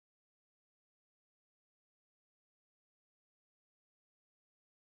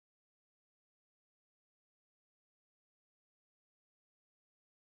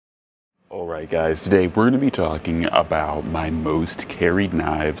Alright guys, today we're going to be talking about my most carried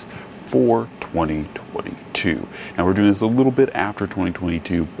knives for 2022. Now we're doing this a little bit after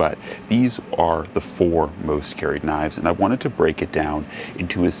 2022, but these are the 4 most carried knives, and I wanted to break it down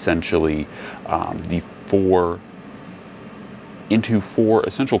into essentially the 4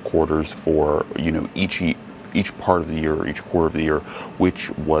 essential quarters for each part of the year or each quarter of the year, which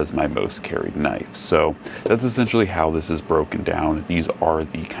was my most carried knife. So that's essentially how this is broken down. These are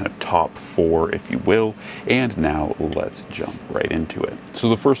the kind of top 4, if you will, and now let's jump right into it. So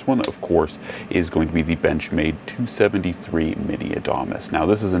the first one, of course, is going to be the Benchmade 273 Mini Adamas. Now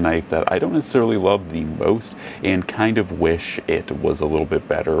this is a knife that I don't necessarily love the most and kind of wish it was a little bit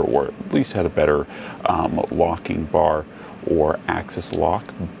better, or at least had a better locking bar or axis lock,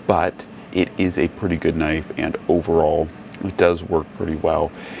 but it is a pretty good knife, and overall it does work pretty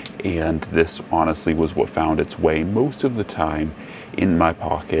well. And this honestly was what found its way most of the time in my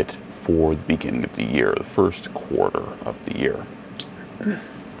pocket for the beginning of the year, the first quarter of the year.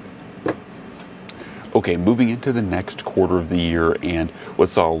 Okay, moving into the next quarter of the year, and what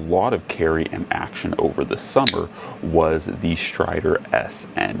saw a lot of carry and action over the summer was the Strider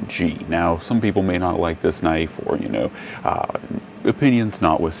SNG. Now, some people may not like this knife, or opinions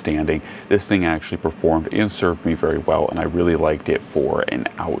notwithstanding, this thing actually performed and served me very well, and I really liked it for an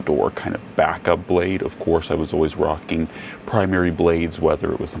outdoor kind of backup blade. Of course, I was always rocking primary blades,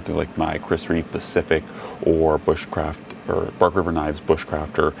 whether it was something like my Chris Reeve Pacific or Bushcraft or Bark River Knives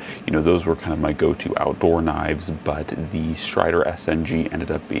Bushcrafter. Those were kind of my go-to outdoor knives, but the Strider SNG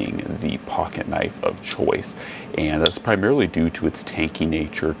ended up being the pocket knife of choice, and that's primarily due to its tanky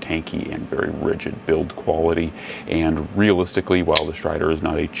nature, tanky and very rigid build quality. And realistically, while the Strider is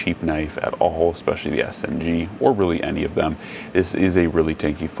not a cheap knife at all, especially the SNG or really any of them, this is a really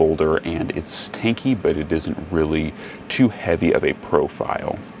tanky folder, and it's tanky, but it isn't really too heavy of a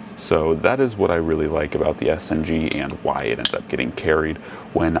profile. So that is what I really like about the SNG and why it ends up getting carried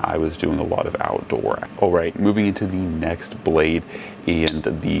when I was doing a lot of outdoor. Alright, moving into the next blade and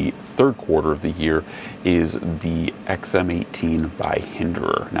the third quarter of the year is the XM18 by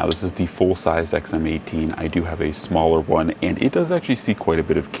Hinderer. Now this is the full-sized XM18. I do have a smaller one, and it does actually see quite a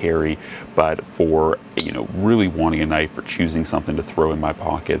bit of carry, but for really wanting a knife or choosing something to throw in my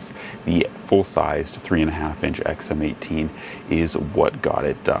pockets, the full-sized 3.5-inch XM18 is what got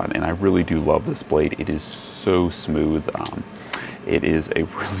it done. And I really do love this blade. It is so smooth. It is a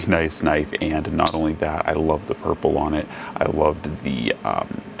really nice knife, and not only that, I love the purple on it. I loved the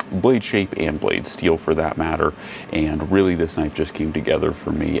blade shape and blade steel for that matter, and really this knife just came together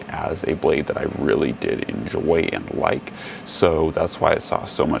for me as a blade that I really did enjoy and like. So that's why it saw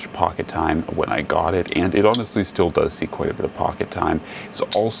so much pocket time when I got it, and it honestly still does see quite a bit of pocket time. It's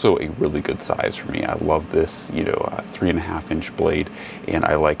also a really good size for me. I love this 3.5-inch blade, and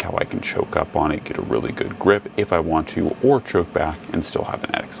I like how I can choke up on it, get a really good grip if I want to, or choke back and still have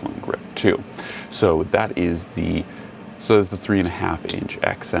an excellent grip too. So that is the 3.5-inch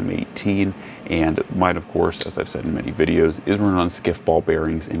XM18, and mine, of course, as I've said in many videos, is run on skiff ball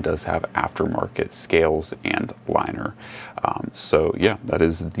bearings and does have aftermarket scales and liner. So yeah, that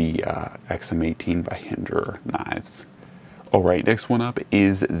is the XM18 by Hinderer knives. Alright, next one up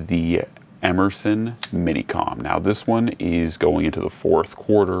is the Emerson Minicom. Now this one is going into the 4th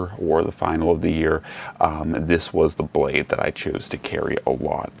quarter or the final of the year. This was the blade that I chose to carry a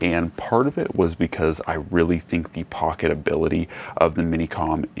lot, and part of it was because I really think the pocket ability of the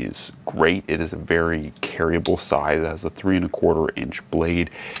Minicom is great. It is a very carryable size. It has a 3.25-inch blade,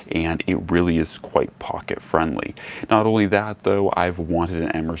 and it really is quite pocket friendly. Not only that though, I've wanted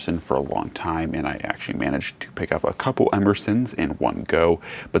an Emerson for a long time, and I actually managed to pick up a couple Emersons in one go,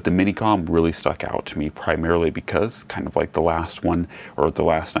 but the Minicom really stuck out to me primarily because, kind of like the last one, or the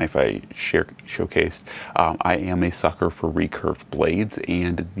last knife I showcased, I am a sucker for recurved blades,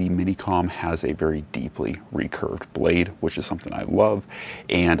 and the Minicom has a very deeply recurved blade, which is something I love.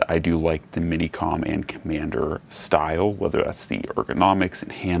 And I do like the Minicom and Commander style, whether that's the ergonomics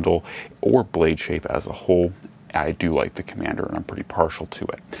and handle or blade shape as a whole. I do like the Commander, and I'm pretty partial to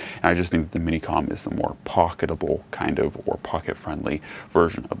it. And I just think the Minicom is the more pocketable kind of, or pocket-friendly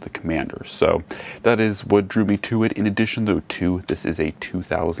version of the Commander. So that is what drew me to it. In addition though to, this is a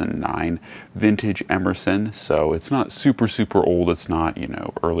 2009 vintage Emerson, so it's not super old. It's not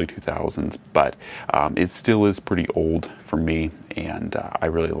early 2000s, but it still is pretty old for me, and I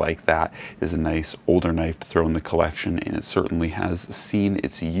really like that. It is a nice older knife to throw in the collection, and it certainly has seen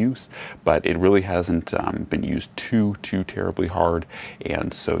its use, but it really hasn't been used use too terribly hard.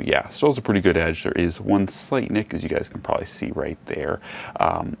 And so yeah, still has a pretty good edge. There is one slight nick, as you guys can probably see right there.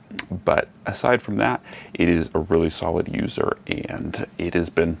 But aside from that, it is a really solid user, and it has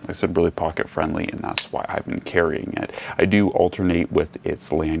been, like I said, really pocket friendly, and that's why I've been carrying it. I do alternate with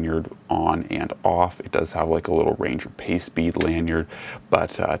its lanyard on and off. It does have like a little Ranger pace speed lanyard, but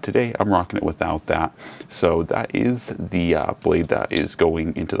today I'm rocking it without that. So that is the blade that is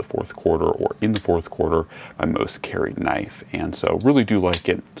going into the fourth quarter, or in the fourth quarter, my most carried knife. And so really do like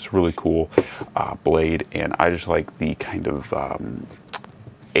it. It's a really cool blade, and I just like the kind of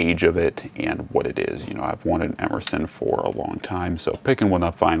age of it and what it is. You know, I've wanted an Emerson for a long time, so picking one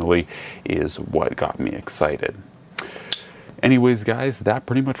up finally is what got me excited. Anyways, guys, that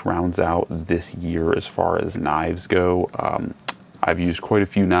pretty much rounds out this year as far as knives go. I've used quite a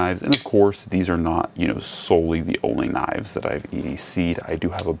few knives, and of course, these are not, you know, solely the only knives that I've EDC'd. I do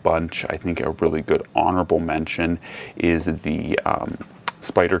have a bunch. I think a really good honorable mention is the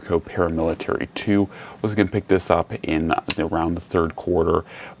Spyderco Paramilitary 2. I was going to pick this up in around the third quarter,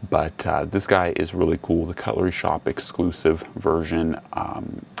 but this guy is really cool. The Cutlery Shop exclusive version.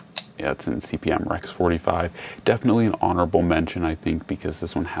 Yeah, it's in CPM Rex 45. Definitely an honorable mention, I think, because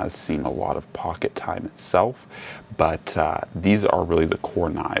this one has seen a lot of pocket time itself. But these are really the core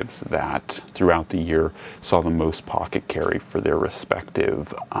knives that throughout the year saw the most pocket carry for their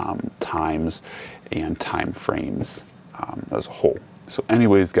respective times and time frames as a whole. So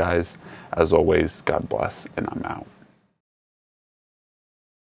anyways, guys, as always, God bless, and I'm out.